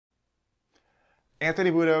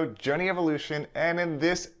Anthony Budo, Journey Evolution, and in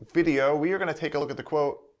this video we are going to take a look at the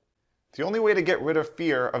quote, "The only way to get rid of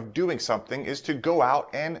fear of doing something is to go out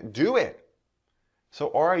and do it."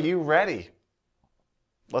 So are you ready?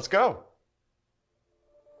 Let's go.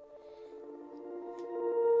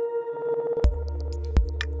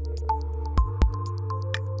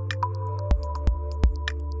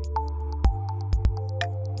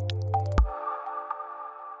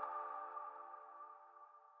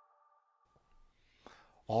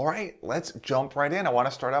 All right, let's jump right in. I want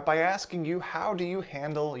to start out by asking you, how do you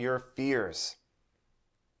handle your fears?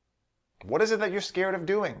 What is it that you're scared of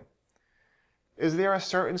doing? Is there a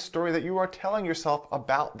certain story that you are telling yourself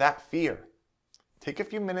about that fear? Take a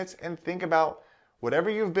few minutes and think about whatever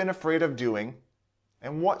you've been afraid of doing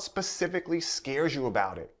and what specifically scares you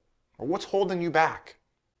about it, or what's holding you back.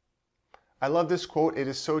 I love this quote. It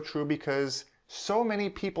is so true because so many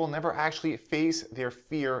people never actually face their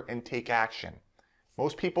fear and take action.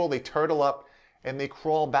 Most people, they turtle up and they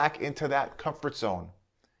crawl back into that comfort zone.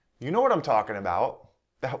 You know what I'm talking about.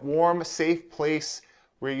 That warm, safe place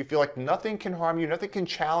where you feel like nothing can harm you, nothing can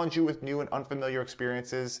challenge you with new and unfamiliar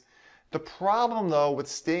experiences. The problem though with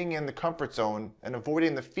staying in the comfort zone and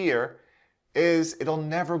avoiding the fear is it'll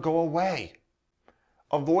never go away.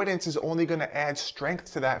 Avoidance is only going to add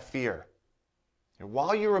strength to that fear. And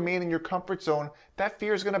while you remain in your comfort zone, that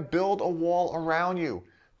fear is going to build a wall around you,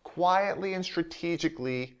 quietly and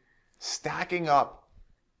strategically stacking up,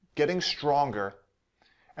 getting stronger.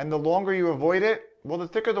 And the longer you avoid it, well, the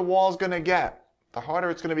thicker the wall is going to get, the harder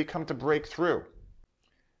it's going to become to break through.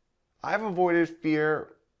 I've avoided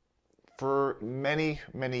fear for many,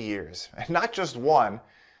 many years, and not just one.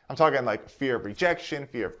 I'm talking like fear of rejection,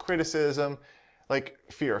 fear of criticism, like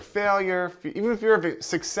fear of failure, even fear of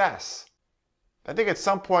success. I think at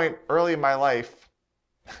some point early in my life,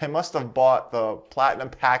 I must have bought the platinum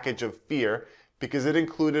package of fear because it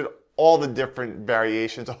included all the different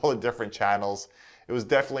variations, all the different channels. It was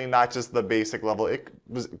definitely not just the basic level. It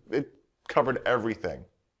covered everything.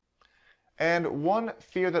 And one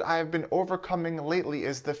fear that I've been overcoming lately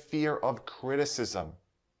is the fear of criticism,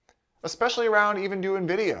 especially around even doing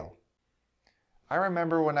video. I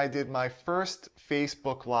remember when I did my first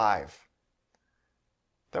Facebook Live.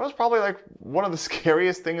 That was probably like one of the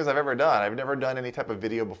scariest things I've ever done. I've never done any type of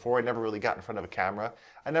video before. I never really got in front of a camera.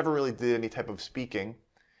 I never really did any type of speaking.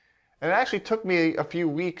 And it actually took me a few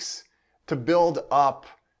weeks to build up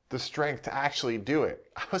the strength to actually do it.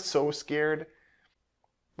 I was so scared.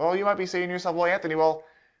 Well, you might be saying to yourself, well, Anthony,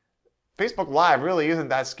 Facebook Live really isn't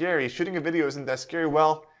that scary. Shooting a video isn't that scary.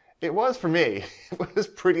 Well, it was for me. It was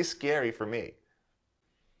pretty scary for me.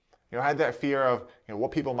 I had that fear of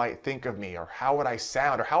what people might think of me, or how would I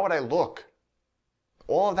sound, or how would I look.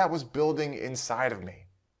 All of that was building inside of me.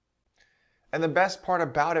 And the best part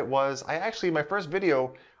about it was, my first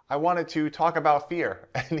video, I wanted to talk about fear.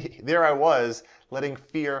 And there I was, letting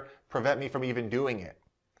fear prevent me from even doing it.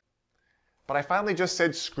 But I finally just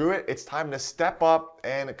said, screw it, it's time to step up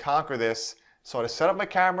and conquer this. So I set up my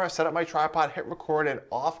camera, set up my tripod, hit record, and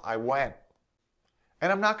off I went. And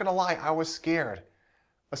I'm not gonna lie, I was scared.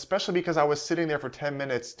 Especially because I was sitting there for 10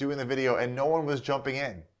 minutes doing the video and no one was jumping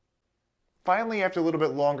in. Finally, after a little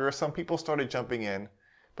bit longer, some people started jumping in,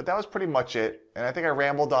 but that was pretty much it. And I think I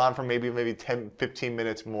rambled on for maybe 10, 15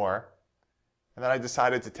 minutes more. And then I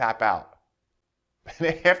decided to tap out.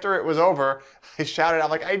 And after it was over, I shouted out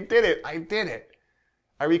like, I did it, I did it.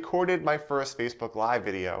 I recorded my first Facebook Live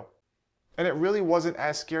video, and it really wasn't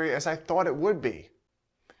as scary as I thought it would be.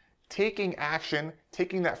 Taking action,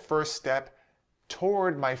 taking that first step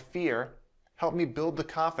toward my fear helped me build the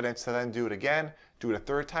confidence to then do it again, do it a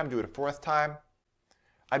third time, do it a fourth time.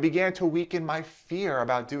 I began to weaken my fear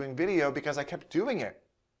about doing video because I kept doing it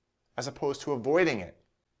as opposed to avoiding it.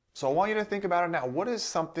 So I want you to think about it now. What is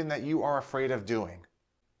something that you are afraid of doing?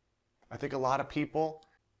 I think a lot of people,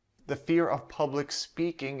 the fear of public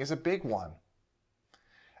speaking is a big one.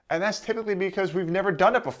 And that's typically because we've never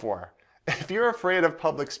done it before. If you're afraid of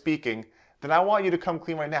public speaking, then I want you to come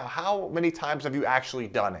clean right now. How many times have you actually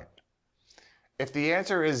done it? If the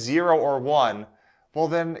answer is 0 or 1, well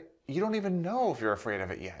then you don't even know if you're afraid of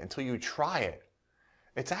it yet until you try it.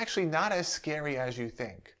 It's actually not as scary as you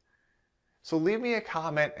think. So leave me a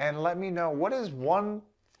comment and let me know, what is one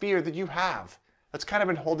fear that you have that's kind of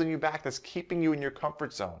been holding you back, that's keeping you in your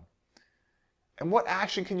comfort zone? And what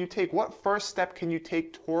action can you take? What first step can you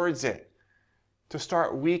take towards it to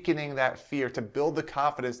start weakening that fear, to build the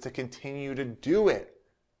confidence to continue to do it?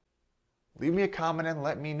 Leave me a comment and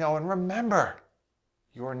let me know. And remember,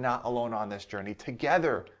 you are not alone on this journey.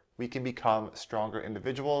 Together, we can become stronger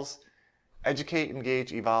individuals. Educate,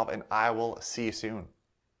 engage, evolve, and I will see you soon.